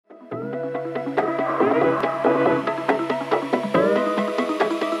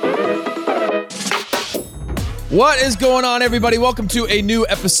What is going on, everybody? Welcome to a new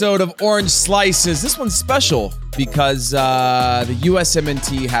episode of Orange Slices. This one's special because the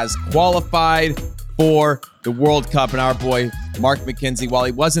USMNT has qualified for the World Cup, and our boy Mark McKenzie, while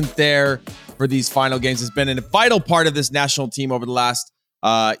he wasn't there for these final games, has been a vital part of this national team over the last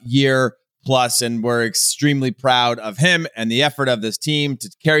year plus, and we're extremely proud of him and the effort of this team to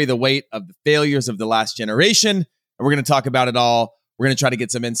carry the weight of the failures of the last generation. And we're going to talk about it all. We're going to try to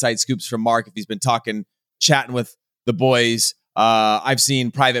get some inside scoops from Mark if he's been chatting with the boys. I've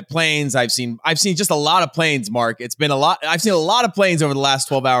seen private planes. I've seen just a lot of planes, Mark. It's been a lot. I've seen a lot of planes over the last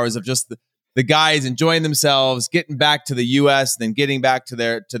 12 hours of just the guys enjoying themselves, getting back to the U.S., then getting back to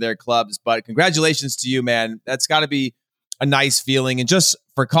their clubs. But congratulations to you, man. That's got to be a nice feeling. And just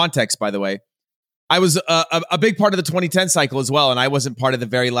for context, by the way, I was a big part of the 2010 cycle as well, and I wasn't part of the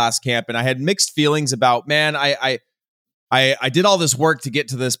very last camp. And I had mixed feelings about, man, I did all this work to get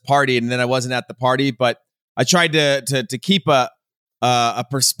to this party, and then I wasn't at the party, but I tried to keep a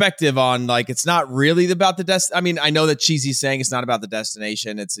perspective on, like, it's not really about the I mean, I know that cheesy saying it's not about the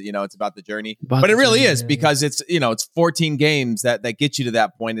destination. It's, it's about the journey, but it really is, because it's 14 games that get you to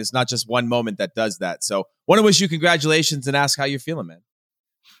that point. It's not just one moment that does that. So want to wish you congratulations and ask how you're feeling, man.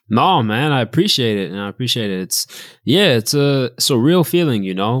 No, man, I appreciate it. And I appreciate it. It's a real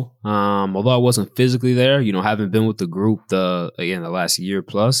feeling, although I wasn't physically there, having been with the group, the last year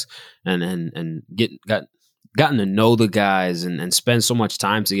plus, and gotten to know the guys and spend so much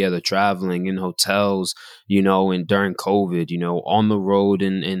time together, traveling in hotels, and during COVID, on the road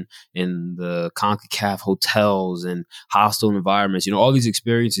in the CONCACAF hotels and hostile environments, all these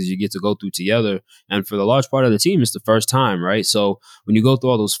experiences you get to go through together. And for the large part of the team, it's the first time, right? So when you go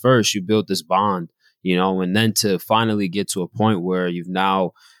through all those firsts, you build this bond, and then to finally get to a point where you've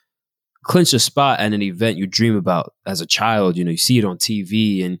now clinch a spot at an event you dream about as a child. You see it on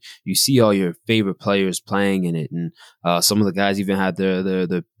TV and you see all your favorite players playing in it. And some of the guys even had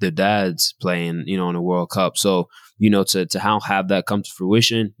their dads playing, in the World Cup. So, to have that come to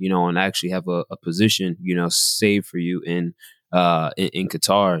fruition, and actually have a position, saved for you in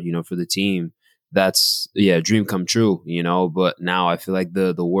Qatar, for the team. That's dream come true, but now I feel like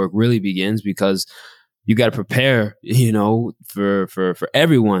the work really begins, because you got to prepare, for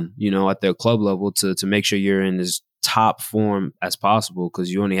everyone, at their club level to make sure you're in as top form as possible,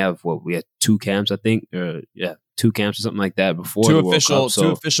 because you only have we had 2 camps, I think, 2 camps or something like that before the World Cup. So 2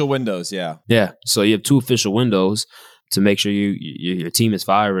 official windows, yeah. So you have 2 official windows to make sure your team is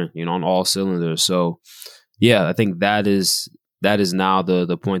firing, on all cylinders. So I think that is now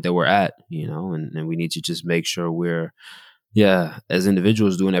the point that we're at, and we need to just make sure we're as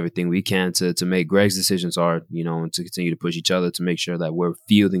individuals doing everything we can to make Greg's decisions hard, and to continue to push each other to make sure that we're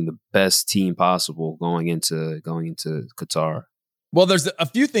fielding the best team possible going into Qatar. Well, there's a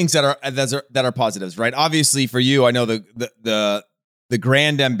few things that are positives, right? Obviously for you, I know the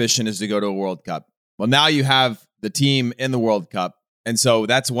grand ambition is to go to a World Cup. Well, now you have the team in the World Cup. And so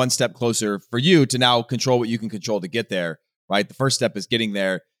that's one step closer for you to now control what you can control to get there, right? The first step is getting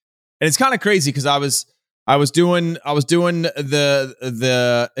there. And it's kind of crazy, because I was doing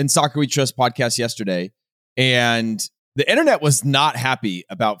the In Soccer We Trust podcast yesterday, and the internet was not happy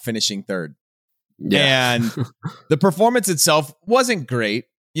about finishing third. Yeah. And the performance itself wasn't great.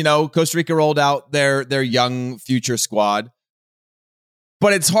 Costa Rica rolled out their young future squad,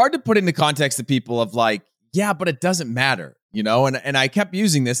 but it's hard to put into context to people of like, but it doesn't matter, and I kept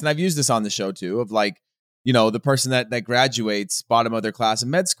using this, and I've used this on the show too, of like, the person that graduates bottom of their class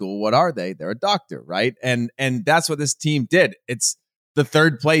in med school, what are they? They're a doctor, right? And that's what this team did. It's the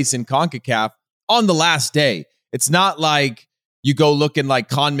 3rd place in CONCACAF on the last day. It's not like you go looking like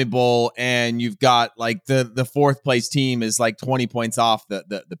CONMEBOL and you've got like the 4th place team is like 20 points off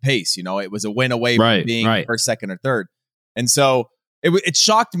the pace. It was a win away from being first, second, or third. And so it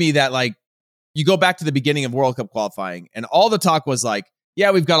shocked me that, like, you go back to the beginning of World Cup qualifying and all the talk was like,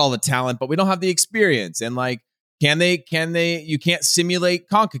 we've got all the talent, but we don't have the experience. And like, you can't simulate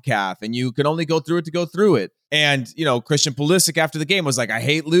CONCACAF, and you can only go through it to go through it. And, Christian Pulisic after the game was like, I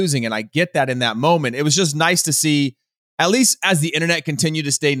hate losing. And I get that in that moment. It was just nice to see, at least as the internet continued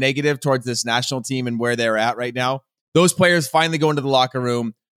to stay negative towards this national team and where they're at right now, those players finally go into the locker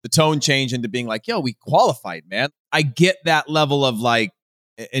room, the tone change into being like, we qualified, man. I get that level of like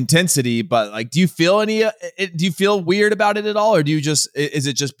intensity, but like, do you feel weird about it at all, or is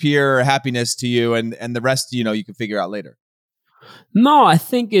it just pure happiness to you, and the rest you can figure out later? No, I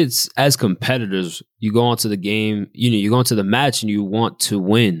think it's, as competitors, you go onto the game, you go into the match and you want to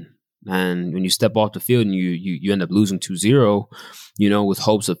win. And when you step off the field and you end up losing 2-0, with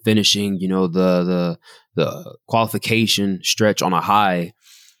hopes of finishing, the qualification stretch on a high,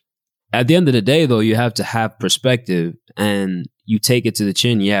 at the end of the day, though, you have to have perspective and you take it to the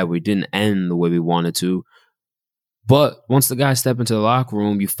chin. Yeah, we didn't end the way we wanted to. But once the guys step into the locker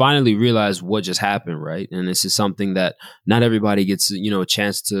room, you finally realize what just happened, right? And this is something that not everybody gets, a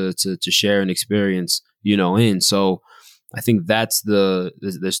chance to share and experience, in. So I think that's the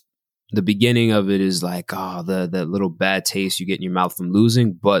beginning of it is like, that little bad taste you get in your mouth from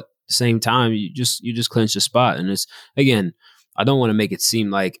losing. But at the same time, you just clinch the spot. And it's, again, I don't want to make it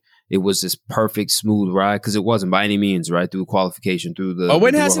seem like it was this perfect, smooth ride, because it wasn't by any means, right? Through qualification, through the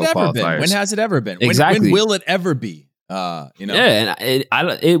when has it ever been? When has it ever been? Exactly. When will it ever be? Yeah, and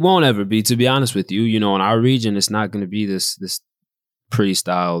it won't ever be, to be honest with you. In our region, it's not going to be this pretty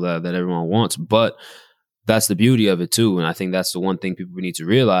style that everyone wants, but that's the beauty of it too. And I think that's the one thing people need to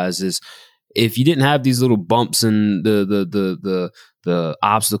realize is if you didn't have these little bumps and the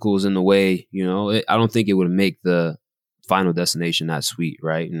obstacles in the way, I don't think it would make the final destination that sweet,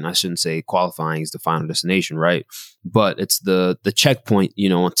 right? And I shouldn't say qualifying is the final destination, right? But it's the checkpoint,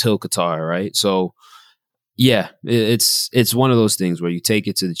 until Qatar, right? So yeah, it's one of those things where you take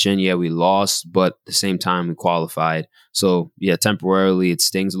it to the chin. Yeah, we lost, but at the same time we qualified. So yeah, temporarily it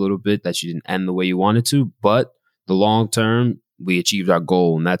stings a little bit that you didn't end the way you wanted to, but the long term we achieved our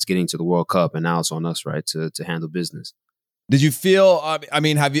goal, and that's getting to the World Cup. And now it's on us, right, to handle business. Did you feel?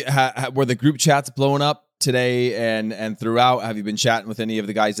 Were the group chats blowing up today and throughout? Have you been chatting with any of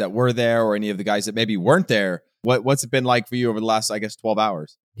the guys that were there or any of the guys that maybe weren't there? What's it been like for you over the last, 12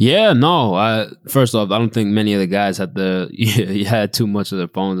 hours? Yeah, no. First off, I don't think many of the guys had too much of their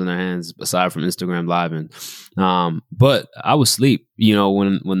phones in their hands aside from Instagram Live, but I was asleep.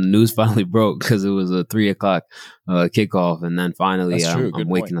 When the news finally broke, because it was a 3:00 kickoff, and then finally I'm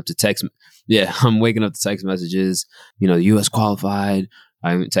waking up to text. Yeah, I'm waking up to text messages. The U.S. qualified.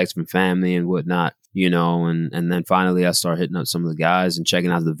 I text from family and whatnot. And then finally I start hitting up some of the guys and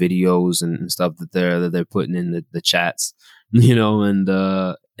checking out the videos and stuff that they're putting in the chats,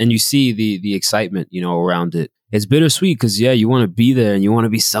 and you see the excitement, around it. It's bittersweet because you want to be there and you want to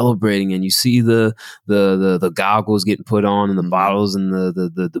be celebrating, and you see the goggles getting put on and the bottles and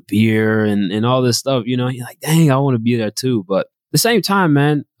the beer and all this stuff, you're like, dang, I want to be there too. But at the same time,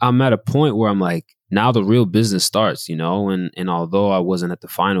 man, I'm at a point where I'm like, now the real business starts, and although I wasn't at the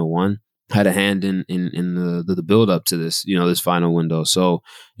final one, had a hand in the build up to this, this final window. So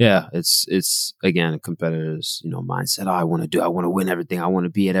yeah, it's again a competitor's, mindset. I want to win everything. I want to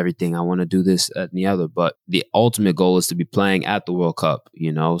be at everything. I want to do this, that, and the other. But the ultimate goal is to be playing at the World Cup,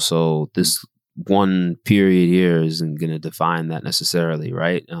 So this one period here isn't going to define that necessarily,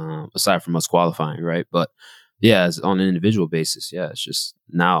 right? Aside from us qualifying, right? But yeah, it's on an individual basis. Yeah, it's just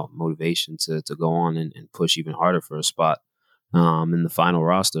now motivation to go on and push even harder for a spot in the final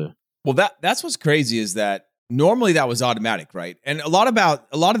roster. Well, that's what's crazy is that normally that was automatic, right? And a lot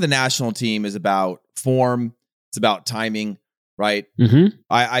of the national team is about form. It's about timing, right? Mm-hmm.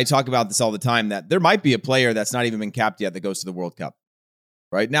 I talk about this all the time, that there might be a player that's not even been capped yet that goes to the World Cup.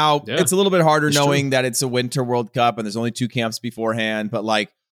 Right now, It's a little bit harder knowing that it's a Winter World Cup and there's only 2 camps beforehand. But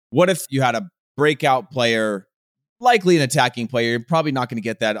what if you had a breakout player, likely an attacking player? You're probably not going to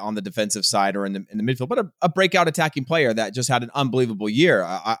get that on the defensive side or in the midfield, but a breakout attacking player that just had an unbelievable year.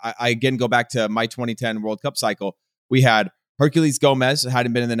 I again go back to my 2010 World Cup cycle. We had Herculez Gomez,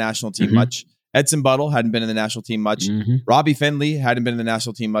 hadn't been in the national team much. Edson Buttle hadn't been in the national team much. Robbie Findlay hadn't been in the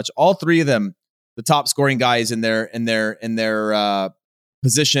national team much. All 3 of them, the top scoring guys in their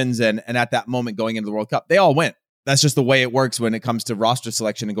positions and at that moment going into the World Cup, they all went. That's just the way it works when it comes to roster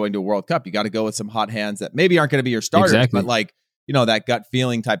selection and going to a World Cup. You got to go with some hot hands that maybe aren't going to be your starters, but that gut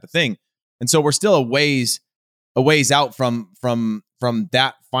feeling type of thing. And so we're still a ways out from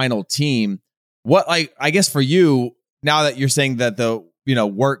that final team. What, I guess for you, now that you're saying that the,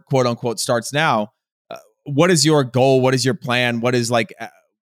 work, quote unquote, starts now, what is your goal? What is your plan? What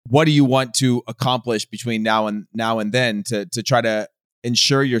do you want to accomplish between now and then to try to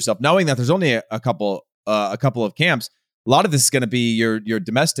ensure yourself, knowing that there's only a couple of camps? A lot of this is going to be your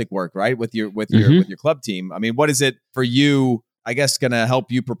domestic work, right? With your club team. I mean, what is it for you, I guess, going to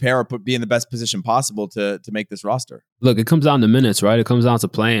help you prepare or be in the best position possible to make this roster? Look, it comes down to minutes, right? It comes down to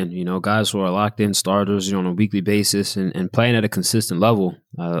playing, guys who are locked in starters, on a weekly basis and playing at a consistent level.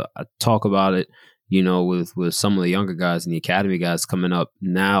 I talk about it, with some of the younger guys and the academy guys coming up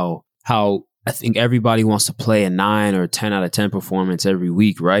now, how I think everybody wants to play a 9 or 10 out of 10 performance every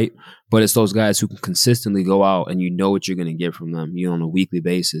week, right? But it's those guys who can consistently go out and what you're going to get from them, on a weekly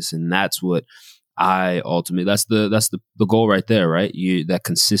basis. And that's what that's the goal right there, right? That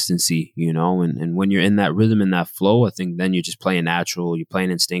consistency, and when you're in that rhythm and that flow, I think then you're just playing natural, you're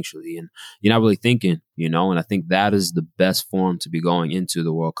playing instinctually, and you're not really thinking, and I think that is the best form to be going into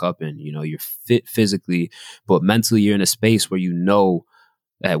the World Cup in. You're fit physically, but mentally you're in a space where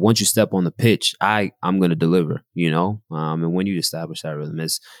that once you step on the pitch, I'm going to deliver, and when you establish that rhythm,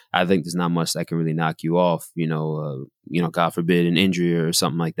 I think there's not much that can really knock you off, God forbid an injury or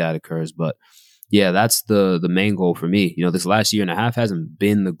something like that occurs. But yeah, that's the main goal for me. This last year and a half hasn't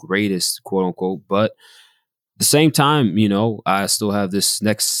been the greatest, quote unquote, but at the same time, I still have this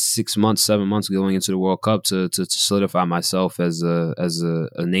next 6 months, 7 months going into the World Cup to solidify myself as a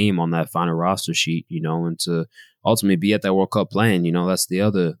name on that final roster sheet, and to ultimately be at that World Cup playing. That's the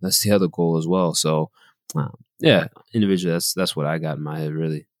other goal as well. So yeah, individually, that's what I got in my head,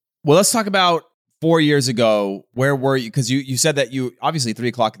 really. Well, let's talk about 4 years ago. Where were you? Because you said that you obviously 3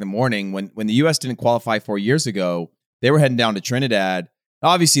 o'clock in the morning when the U.S. didn't qualify 4 years ago, they were heading down to Trinidad.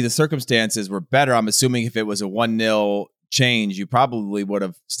 Obviously, the circumstances were better. I'm assuming if it was a 1-0 change, you probably would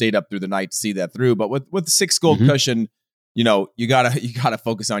have stayed up through the night to see that through. But with the 6-goal cushion, you gotta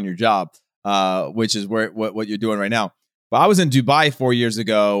focus on your job, which is what you're doing right now. But I was in Dubai 4 years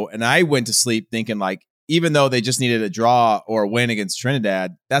ago, and I went to sleep thinking like, even though they just needed a draw or a win against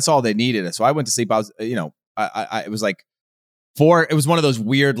Trinidad, that's all they needed. So I went to sleep. I was, it was like 4. It was one of those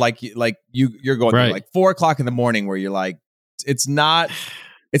weird, like you're going through, like 4 o'clock in the morning where you're like, it's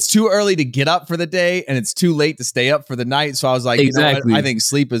too early to get up for the day and it's too late to stay up for the night. So I was like, exactly. I think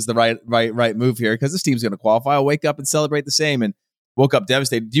sleep is the right move here because this team's going to qualify. I'll wake up and celebrate the same, and woke up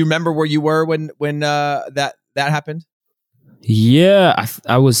devastated. Do you remember where you were when that happened? Yeah,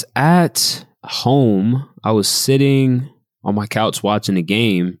 I was at home. I was sitting on my couch watching the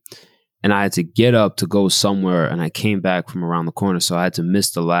game, and I had to get up to go somewhere, and I came back from around the corner, so I had to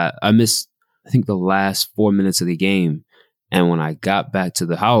miss I think the last 4 minutes of the game. And when I got back to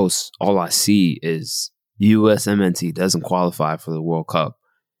the house, all I see is USMNT doesn't qualify for the World Cup.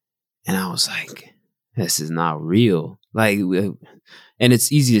 And I was like, this is not real. Like, and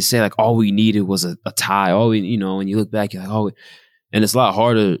it's easy to say, like, all we needed was a tie. All we, when you look back, you're like, oh, and it's a lot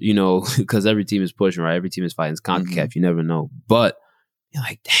harder, because every team is pushing, right? Every team is fighting. It's CONCACAF. You never know. But you're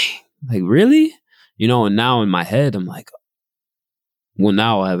like, dang, like, really? And now in my head, I'm like, well,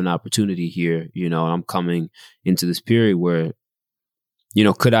 now I have an opportunity here, and I'm coming into this period where,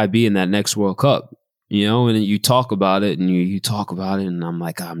 could I be in that next World Cup? And you talk about it and you talk about it, and I'm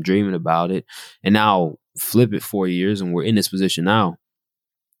like, I'm dreaming about it. And now flip it 4 years and we're in this position now,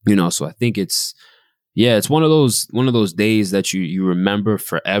 so I think it's one of those days that you remember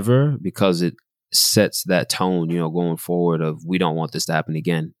forever because it sets that tone, going forward of we don't want this to happen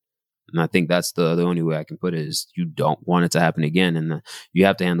again. And I think that's the only way I can put it is you don't want it to happen again. And you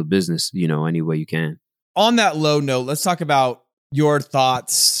have to handle business, any way you can. On that low note, let's talk about your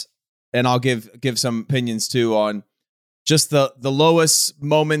thoughts, and I'll give some opinions too on just the lowest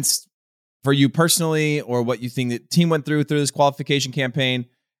moments for you personally, or what you think the team went through this qualification campaign,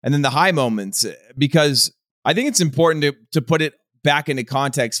 and then the high moments, because I think it's important to put it back into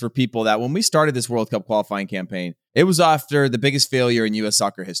context for people that when we started this World Cup qualifying campaign, it was after the biggest failure in U.S.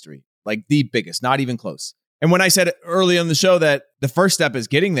 soccer history. Like the biggest, not even close. And when I said early on the show that the first step is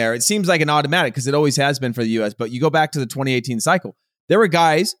getting there, it seems like an automatic because it always has been for the U.S. But you go back to the 2018 cycle, there were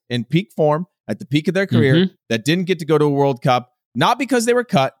guys in peak form at the peak of their career that didn't get to go to a World Cup, not because they were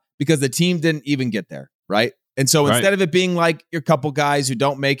cut, because the team didn't even get there, right? And so instead of it being like your couple guys who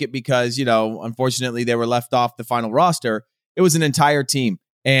don't make it because, unfortunately they were left off the final roster, it was an entire team.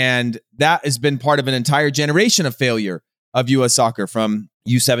 And that has been part of an entire generation of failure of U.S. soccer, from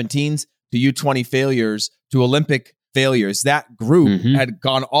U17s to U20 failures to Olympic failures. That group had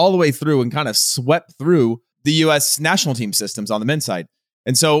gone all the way through and kind of swept through the U.S. national team systems on the men's side.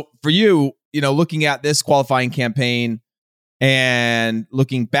 And so for you, looking at this qualifying campaign and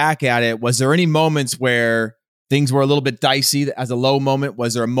looking back at it, was there any moments where things were a little bit dicey as a low moment?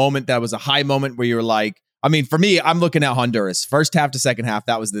 Was there a moment that was a high moment where you were like, I mean, for me, I'm looking at Honduras. First half to second half,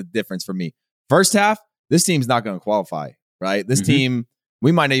 that was the difference for me. First half, this team's not going to qualify, right? This team,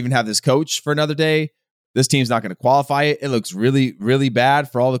 we might not even have this coach for another day. This team's not going to qualify it. It looks really, really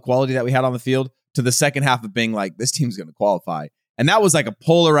bad for all the quality that we had on the field, to the second half of being like, this team's going to qualify. And that was like a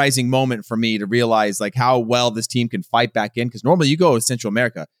polarizing moment for me to realize like how well this team can fight back in. Because normally you go to Central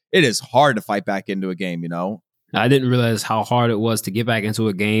America, it is hard to fight back into a game, I didn't realize how hard it was to get back into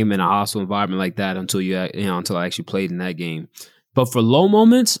a game in a hostile environment like that until until I actually played in that game. But for low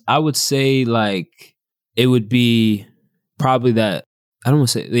moments, I would say like it would be probably that. I don't want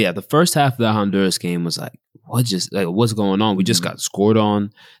to say, the first half of the Honduras game was like, what's going on? We just got scored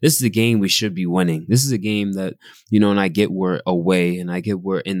on. This is a game we should be winning. This is a game that, and I get we're away and I get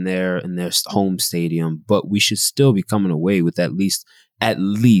we're in their home stadium, but we should still be coming away with at least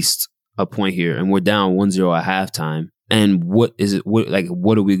a point here. And we're down 1-0 at halftime. And what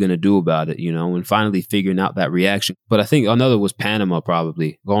are we going to do about it, and finally figuring out that reaction. But I think another was Panama,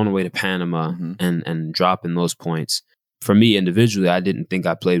 probably going away to Panama and dropping those points. For me individually, I didn't think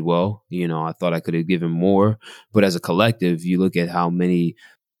I played well. I thought I could have given more. But as a collective, you look at how many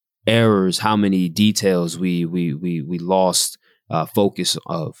errors, how many details we lost focus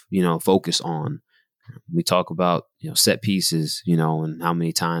on. We talk about set pieces, and how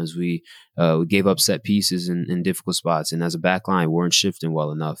many times we gave up set pieces in difficult spots, and as a back line we weren't shifting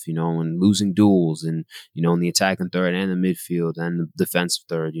well enough, and losing duels, and in the attacking third and the midfield and the defensive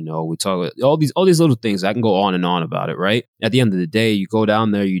third. We talk all these little things. I can go on and on about it. Right at the end of the day, you go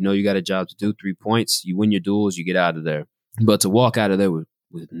down there, you got a job to do. 3 points, you win your duels, you get out of there. But to walk out of there with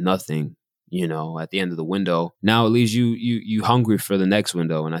nothing, at the end of the window, now it leaves you hungry for the next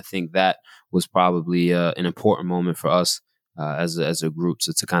window. And I think that was probably an important moment for us as a group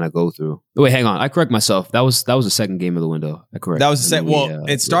to kind of go through. Wait, hang on. I correct myself. That was the second game of the window. I correct. That was the second. Well,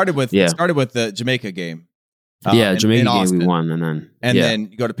 it started with the Jamaica game. Jamaica game we won, and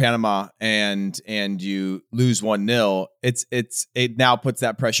then you go to Panama and you lose 1-0. It now puts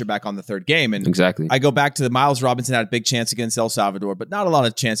that pressure back on the third game. And exactly, I go back to the Miles Robinson had a big chance against El Salvador, but not a lot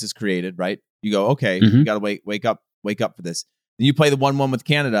of chances created. Right? You go, okay, you got to wake up for this. And you play the 1-1 with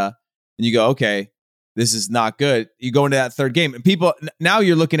Canada, and you go, okay, this is not good. You go into that third game, and people now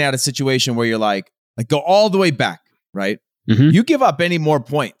you're looking at a situation where you're like go all the way back, right? You give up any more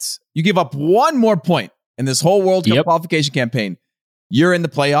points, you give up one more point in this whole World Cup qualification campaign, you're in the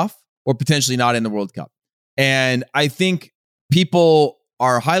playoff or potentially not in the World Cup. And I think people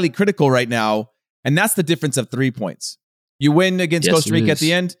are highly critical right now, and that's the difference of 3 points. You win against Costa Rica at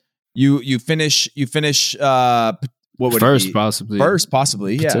the end. You finish. What would first, it be? Possibly. First,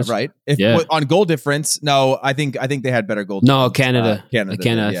 possibly. Yeah, right. On goal difference, no, I think they had better goal difference. No, Canada.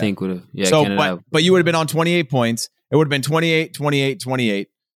 Canada, I think would have. Yeah. So, Canada, but you would have been on 28 points. It would have been 28, 28, 28.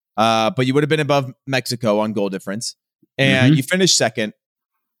 But you would have been above Mexico on goal difference, and you finished second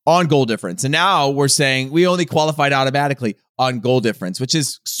on goal difference. And now we're saying we only qualified automatically on goal difference, which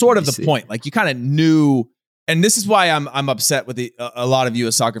is sort of the point. Like you kind of knew. And this is why I'm upset with a lot of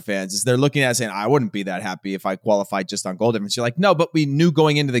U.S. soccer fans is they're looking at it saying, I wouldn't be that happy if I qualified just on goal difference. You're like, no, but we knew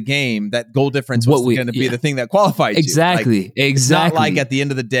going into the game that goal difference was going to be the thing that qualified exactly. you. Exactly. It's not like at the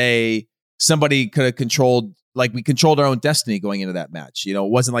end of the day, somebody could have controlled, like we controlled our own destiny going into that match. It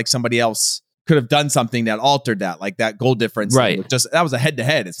wasn't like somebody else could have done something that altered that, like that goal difference. Right. That was a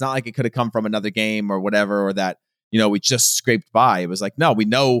head-to-head. It's not like it could have come from another game or whatever, or that, we just scraped by. It was like, no, we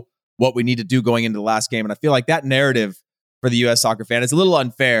know what we need to do going into the last game. And I feel like that narrative for the U.S. soccer fan is a little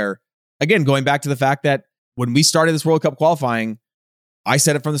unfair. Again, going back to the fact that when we started this World Cup qualifying, I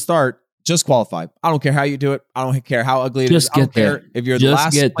said it from the start, just qualify. I don't care how you do it. I don't care how ugly it is. I don't care if you're the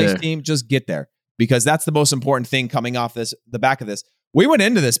last place team, just get there. Because that's the most important thing coming off the back of this. We went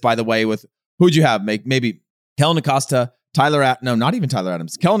into this, by the way, with who'd you have? Maybe Kellen Acosta, not even Tyler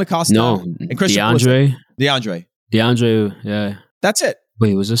Adams. Kellen Acosta and Christian DeAndre, yeah. That's it.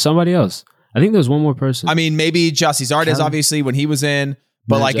 Wait, was there somebody else? I think there was one more person. I mean, maybe Jossie Zardes, obviously, when he was in.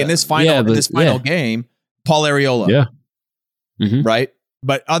 But in this final game, Paul Arriola. Yeah. Right?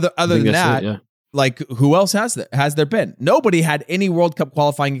 But other than that, who else has there been? Nobody had any World Cup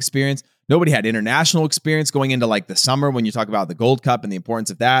qualifying experience. Nobody had international experience going into the summer when you talk about the Gold Cup and the importance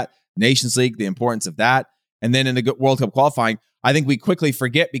of that, Nations League, the importance of that. And then in the World Cup qualifying, I think we quickly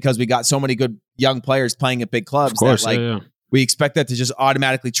forget because we got so many good young players playing at big clubs. Of course, we expect that to just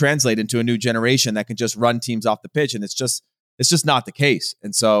automatically translate into a new generation that can just run teams off the pitch. And it's just not the case.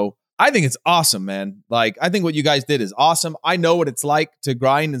 And so I think it's awesome, man. I think what you guys did is awesome. I know what it's like to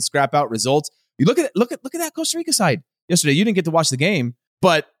grind and scrap out results. You look at that Costa Rica side yesterday. You didn't get to watch the game,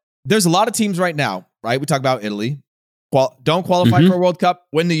 but there's a lot of teams right now, right? We talk about Italy. Don't qualify for a World Cup,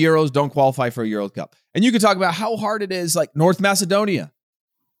 win the Euros, don't qualify for a Euro Cup. And you can talk about how hard it is, North Macedonia.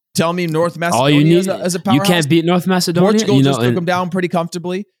 Tell me North Macedonia as a powerhouse. You can't beat North Macedonia. Portugal just took them down pretty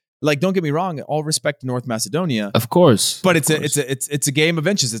comfortably. Don't get me wrong, all respect to North Macedonia. Of course. But it's a game of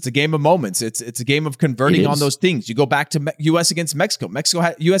inches. It's a game of moments. It's a game of converting on those things. You go back to US against Mexico.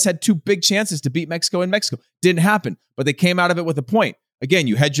 US had two big chances to beat Mexico in Mexico. Didn't happen, but they came out of it with a point. Again,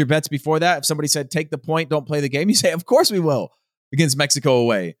 you hedge your bets before that. If somebody said, take the point, don't play the game, you say, of course we will against Mexico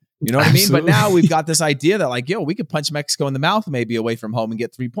away. You know what I mean? But now we've got this idea that we could punch Mexico in the mouth maybe away from home and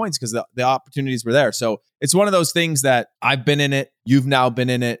get 3 points because the opportunities were there. So it's one of those things that I've been in it. You've now been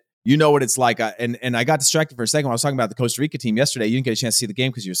in it. You know what it's like. And I got distracted for a second when I was talking about the Costa Rica team yesterday. You didn't get a chance to see the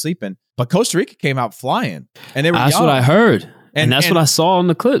game because you were sleeping. But Costa Rica came out flying. And they were That's young. what I heard. And that's what I saw on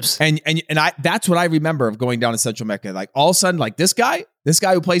the clips. And that's what I remember of going down to Central Mecca. Like all of a sudden, like this guy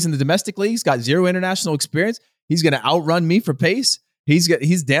who plays in the domestic leagues, got zero international experience. He's going to outrun me for pace.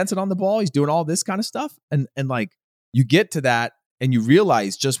 He's dancing on the ball. He's doing all this kind of stuff. And like you get to that and you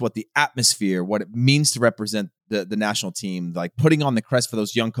realize just what the atmosphere, what it means to represent the national team, like putting on the crest for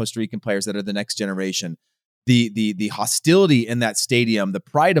those young Costa Rican players that are the next generation, the hostility in that stadium, the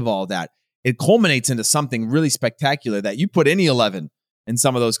pride of all that. It culminates into something really spectacular that you put any 11 in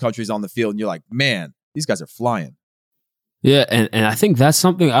some of those countries on the field and you're like, man, these guys are flying. Yeah, and I think that's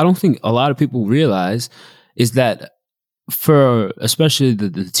something I don't think a lot of people realize is that for especially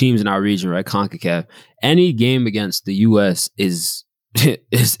the teams in our region, right, CONCACAF, any game against the U.S. is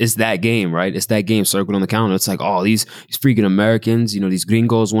that game, right? It's that game circled on the calendar. It's like, oh, these freaking Americans, these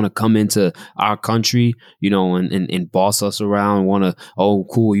gringos want to come into our country, and boss us around, want to, oh,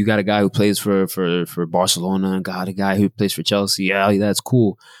 cool, you got a guy who plays for Barcelona and got a guy who plays for Chelsea. Yeah, that's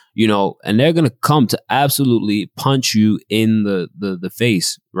cool. And they're going to come to absolutely punch you in the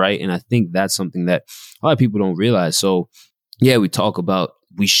face, right? And I think that's something that a lot of people don't realize. So, yeah, we talk about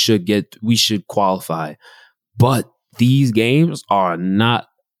we should qualify, but these games are not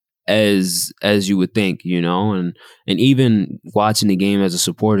as you would think, and even watching the game as a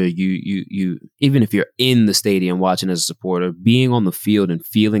supporter, you even if you're in the stadium watching as a supporter, being on the field and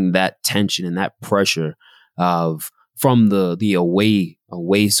feeling that tension and that pressure from the away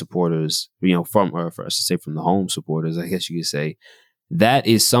supporters, from the home supporters, I guess you could say, that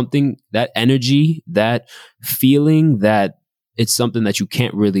is something, that energy, that feeling, that it's something that you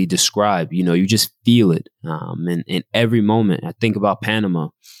can't really describe. You just feel it. And in every moment, I think about Panama.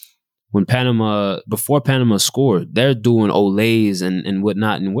 Before Panama scored, they're doing olays and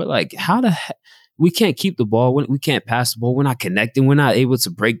whatnot. And we're like, how the heck? We can't keep the ball. We can't pass the ball. We're not connecting. We're not able to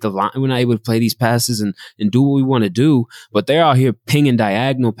break the line. We're not able to play these passes and do what we want to do. But they're out here pinging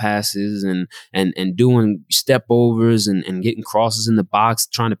diagonal passes and doing step overs and getting crosses in the box,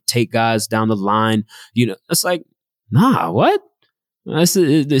 trying to take guys down the line. It's like, nah, what?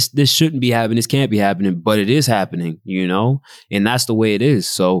 This shouldn't be happening. This can't be happening, but it is happening, and that's the way it is.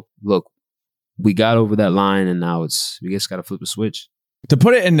 So look, we got over that line, and now we just got to flip a switch. To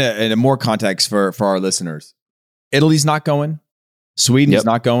put it in more context for our listeners, Italy's not going, Sweden's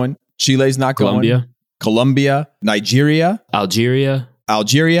not going, Chile's not going, Colombia, Nigeria, Algeria,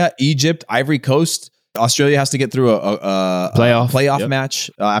 Egypt, Ivory Coast. Australia has to get through a playoff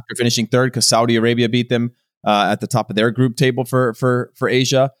match after finishing third because Saudi Arabia beat them at the top of their group table for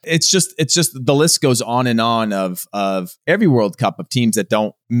Asia. It's just the list goes on and on of every World Cup of teams that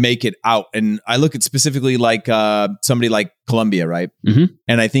don't make it out. And I look at specifically like somebody like Colombia, right? Mm-hmm.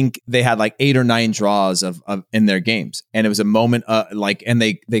 And I think they had like 8 or 9 draws of in their games, and it was a moment and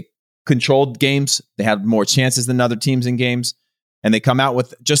they controlled games. They had more chances than other teams in games. And they come out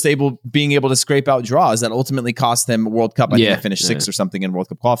with being able to scrape out draws that ultimately cost them a World Cup. I think they finished 6th or something in World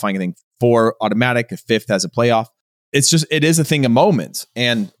Cup qualifying. I think 4 automatic, a 5th as a playoff. It is a thing of moments.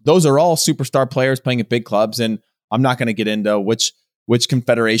 And those are all superstar players playing at big clubs. And I'm not going to get into which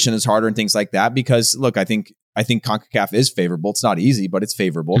confederation is harder and things like that, because look, I think CONCACAF is favorable. It's not easy, but it's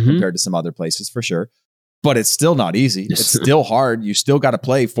favorable compared to some other places for sure. But it's still not easy. It's still hard. You still got to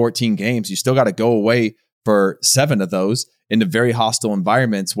play 14 games. You still got to go away for 7 of those into very hostile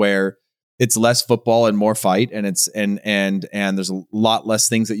environments where it's less football and more fight, and there's a lot less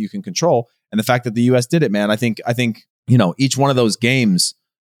things that you can control. And the fact that the US did it, man, I think each one of those games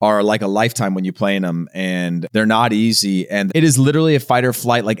are like a lifetime when you play in them, and they're not easy. And it is literally a fight or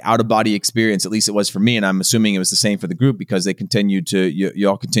flight, like out of body experience. At least it was for me, and I'm assuming it was the same for the group, because they continued to you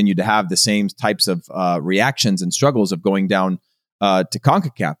all continued to have the same types of reactions and struggles of going down to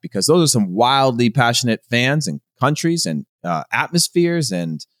CONCACAF, because those are some wildly passionate fans and countries and atmospheres,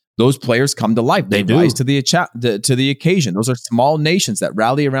 and those players come to life. They rise to the occasion. Those are small nations that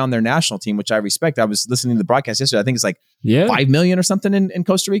rally around their national team, which I respect. I was listening to the broadcast yesterday. I think it's like 5 million or something in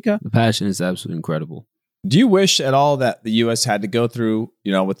Costa Rica. The passion is absolutely incredible. Do you wish at all that the U.S. had to go through,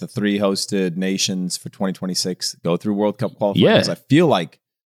 with the 3 hosted nations for 2026, go through World Cup qualifying? Because I feel like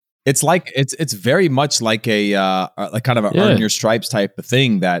it's very much like a kind of earn your stripes type of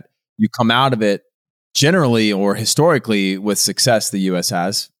thing, that you come out of it generally or historically with success. The U.S.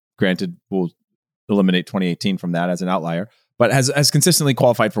 has, granted, we'll eliminate 2018 from that as an outlier, but has consistently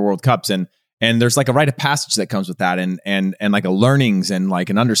qualified for World Cups, and there's like a rite of passage that comes with that, and like a learnings and like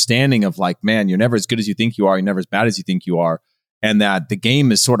an understanding of like, man, you're never as good as you think you are, you're never as bad as you think you are, and that the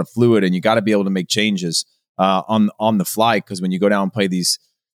game is sort of fluid, and you got to be able to make changes on the fly, because when you go down and play these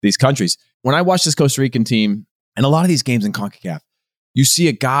these countries. When I watch this Costa Rican team and a lot of these games in CONCACAF, you see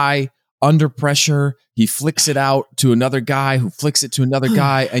a guy under pressure, he flicks it out to another guy who flicks it to another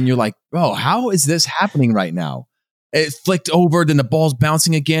guy, and you're like, bro, how is this happening right now? It flicked over, then the ball's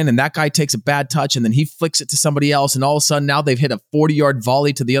bouncing again, and that guy takes a bad touch, and then he flicks it to somebody else, and all of a sudden now they've hit a 40-yard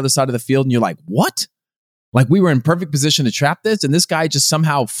volley to the other side of the field, and you're like, what? Like, we were in perfect position to trap this, and this guy just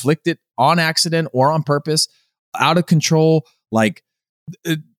somehow flicked it on accident or on purpose, out of control. Like,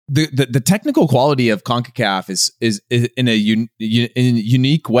 the technical quality of CONCACAF is in a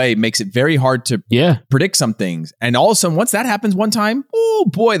unique way, makes it very hard to predict some things. And all of a sudden, once that happens one time, oh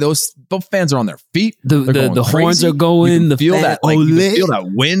boy, those fans are on their feet. The horns are going. You can feel that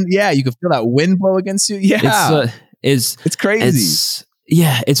wind. Yeah, you can feel that wind blow against you. Yeah, it's crazy.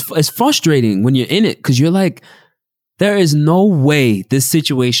 It's frustrating when you're in it because you're like, there is no way this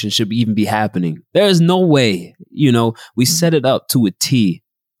situation should even be happening. There is no way. We set it up to a T.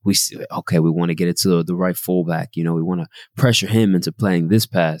 We want to get it to the right fullback. We want to pressure him into playing this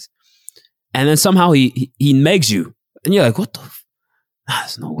pass. And then somehow he megs you. And you're like, what the?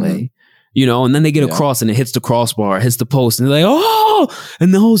 There's no way. And then they get across and it hits the crossbar, hits the post. And they're like, oh!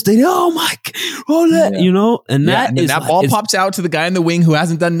 And the whole stadium, oh my, And that ball pops out to the guy in the wing who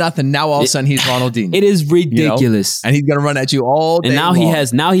hasn't done nothing. Now all of a sudden he's Ronaldinho. It is ridiculous. And he's going to run at you all day long.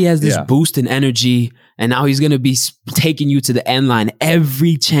 And now he has this boost in energy. And now he's going to be taking you to the end line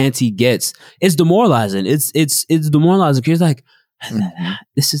every chance he gets. It's demoralizing. It's demoralizing because like,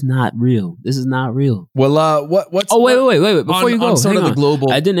 this is not real. This is not real. Well, what's? Oh, wait. Before you go, sort of the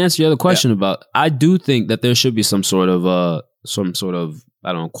global. I didn't answer your other question about. I do think that there should be some sort of I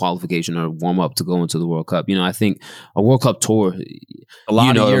don't know, qualification or warm up to go into the World Cup. I think a World Cup tour. A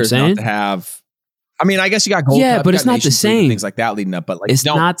lot of years not to have. I mean, I guess you got Gold Cup, but it's not the same. Things like that leading up, but like it's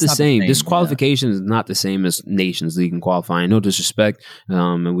not the same. This qualification is not the same as Nations League and qualifying. No disrespect,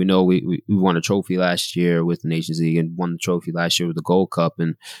 and we know we won a trophy last year with the Nations League and won the trophy last year with the Gold Cup.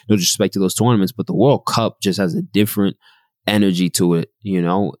 And no disrespect to those tournaments, but the World Cup just has a different energy to it,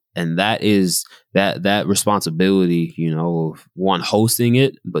 and that is that responsibility, of one, hosting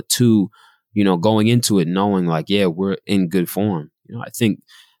it, but two, going into it knowing like, we're in good form. I think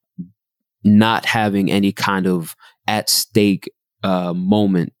not having any kind of at stake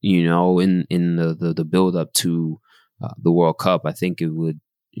moment, in the build up to the World Cup, I think it would,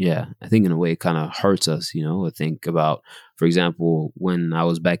 I think in a way it kind of hurts us. I think about, for example, when I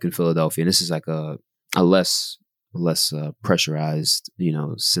was back in Philadelphia, and this is like a less pressurized,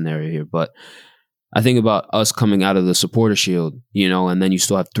 scenario here, but I think about us coming out of the Supporter Shield, and then you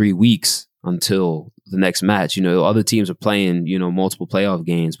still have 3 weeks until the next match. Other teams are playing, multiple playoff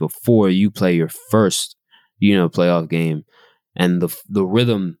games before you play your first, playoff game. And the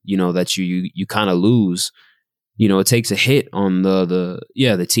rhythm, that you kind of lose, it takes a hit on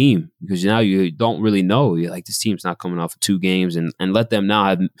the team, because now you don't really know. You're like, this team's not coming off of 2 games and let them now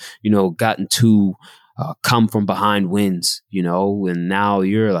have, gotten 2 come from behind wins, and now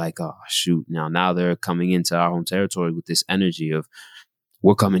you're like, oh shoot, now they're coming into our home territory with this energy of,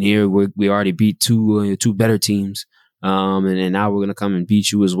 we're coming here. We already beat 2 better teams, and now we're gonna come and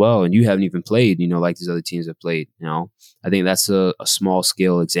beat you as well. And you haven't even played, like these other teams have played. I think that's a small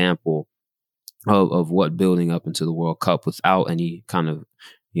scale example of what building up into the World Cup without any kind of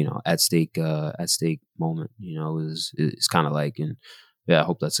at stake moment is kind of like. And I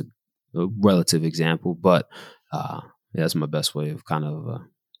hope that's a relative example, but that's my best way of kind of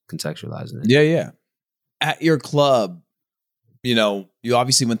contextualizing it. Yeah. At your club, you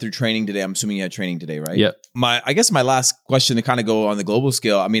obviously went through training today. I'm assuming you had training today, right? Yeah. I guess my last question to kind of go on the global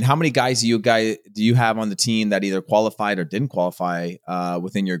scale. I mean, how many guys do you have on the team that either qualified or didn't qualify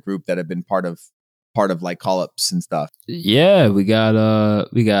within your group that have been part of like call-ups and stuff? Yeah, we got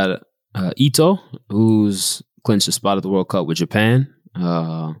Ito, who's clinched a spot at the World Cup with Japan.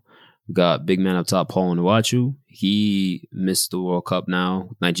 We got big man up top, Paul Nwachu. He missed the World Cup now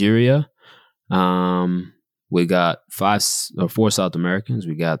with Nigeria. We got 4 South Americans.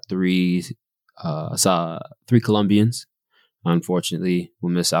 We got 3 Colombians. Unfortunately,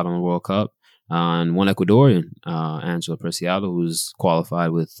 we missed out on the World Cup. And 1 Ecuadorian, Angela Preciado, who's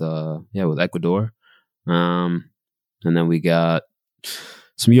qualified with Ecuador. And then we got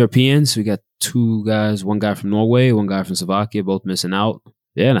some Europeans. We got 2 guys, 1 guy from Norway, 1 guy from Slovakia, both missing out.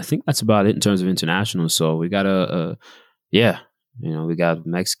 Yeah, and I think that's about it in terms of international. So we got we got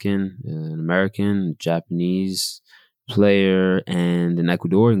Mexican, an American, Japanese player, and an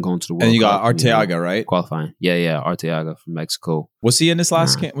Ecuadorian going to the World Cup. And you got Arteaga, right? Qualifying. Yeah, Arteaga from Mexico. Was he in this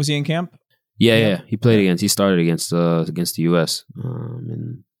last camp? Was he in camp? Yeah. He started against the US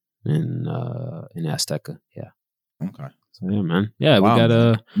in Azteca. Yeah. Okay. So, yeah, man. Yeah, wow. We got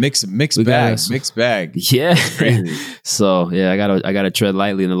a mixed bag. Yeah. So yeah, I gotta tread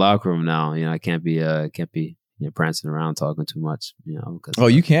lightly in the locker room now. You know, I can't be prancing around talking too much. You know,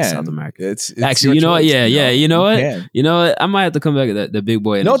 because you can. South America. It's actually, you know what? Yeah. You know what? Can. You know what? I might have to come back at the big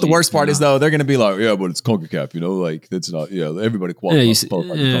boy. You know what the worst part is though? They're gonna be like, yeah, but it's CONCACAF. You know, like it's not. Yeah, everybody qualifies. It's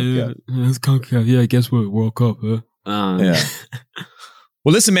CONCACAF. Yeah, guess what? World Cup. Huh? Yeah.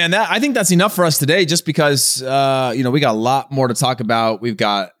 Well, listen, man. I think that's enough for us today. Just because we got a lot more to talk about. We've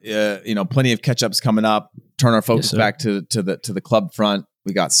got plenty of catch ups coming up. Turn our focus back to the club front.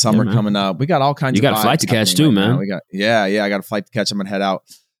 We got summer coming up. We got all kinds. You got a flight to catch too, man. I got a flight to catch. I'm gonna head out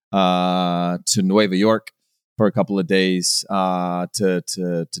to Nueva York for a couple of days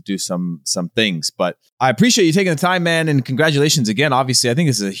to do some things. But I appreciate you taking the time, man, and congratulations again. Obviously, I think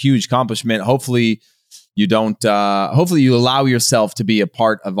this is a huge accomplishment. Hopefully you don't. Hopefully you allow yourself to be a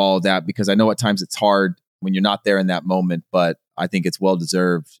part of all of that, because I know at times it's hard when you're not there in that moment. But I think it's well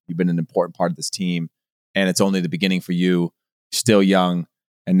deserved. You've been an important part of this team, and it's only the beginning for you. Still young.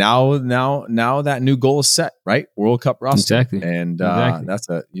 And now that new goal is set, right? World Cup roster. Exactly. And that's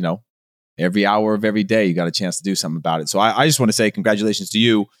every hour of every day, you got a chance to do something about it. So I just want to say congratulations to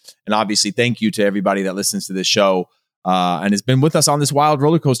you. And obviously thank you to everybody that listens to this show and has been with us on this wild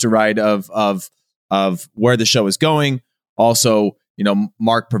roller coaster ride of where the show is going. Also,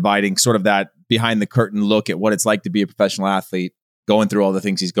 Mark providing sort of that behind the curtain look at what it's like to be a professional athlete, going through all the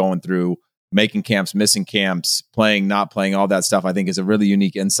things he's going through, making camps, missing camps, playing, not playing, all that stuff, I think is a really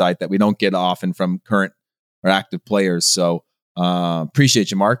unique insight that we don't get often from current or active players. So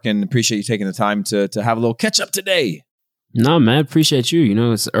appreciate you, Mark, and appreciate you taking the time to have a little catch up today. No, man, appreciate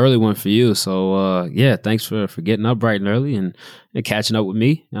you. It's an early one for you. So thanks for getting up bright and early and catching up with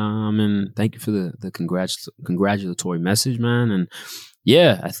me. And thank you for the congratulatory message, man. And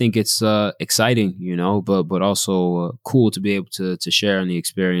yeah, I think it's exciting, but also cool to be able to share in the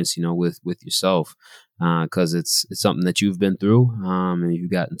experience, with yourself, because it's something that you've been through, and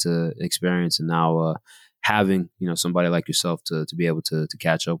you've gotten to experience, and now having somebody like yourself to be able to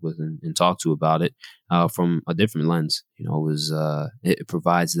catch up with and talk to about it from a different lens, it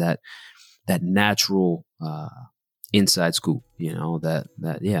provides that natural inside scoop,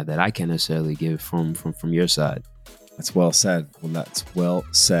 that I can't necessarily give from your side. That's well said.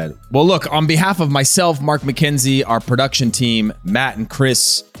 Well, look, on behalf of myself, Mark McKenzie, our production team, Matt and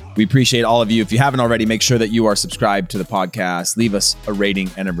Chris, we appreciate all of you. If you haven't already, make sure that you are subscribed to the podcast. Leave us a rating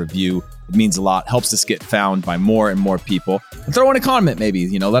and a review. It means a lot. Helps us get found by more and more people. And throw in a comment,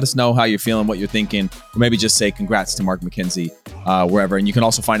 maybe. Let us know how you're feeling, what you're thinking. Or maybe just say congrats to Mark McKenzie wherever. And you can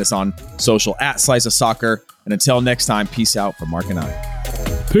also find us on social at Slice of Soccer. And until next time, peace out from Mark and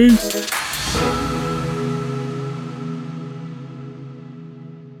I. Peace.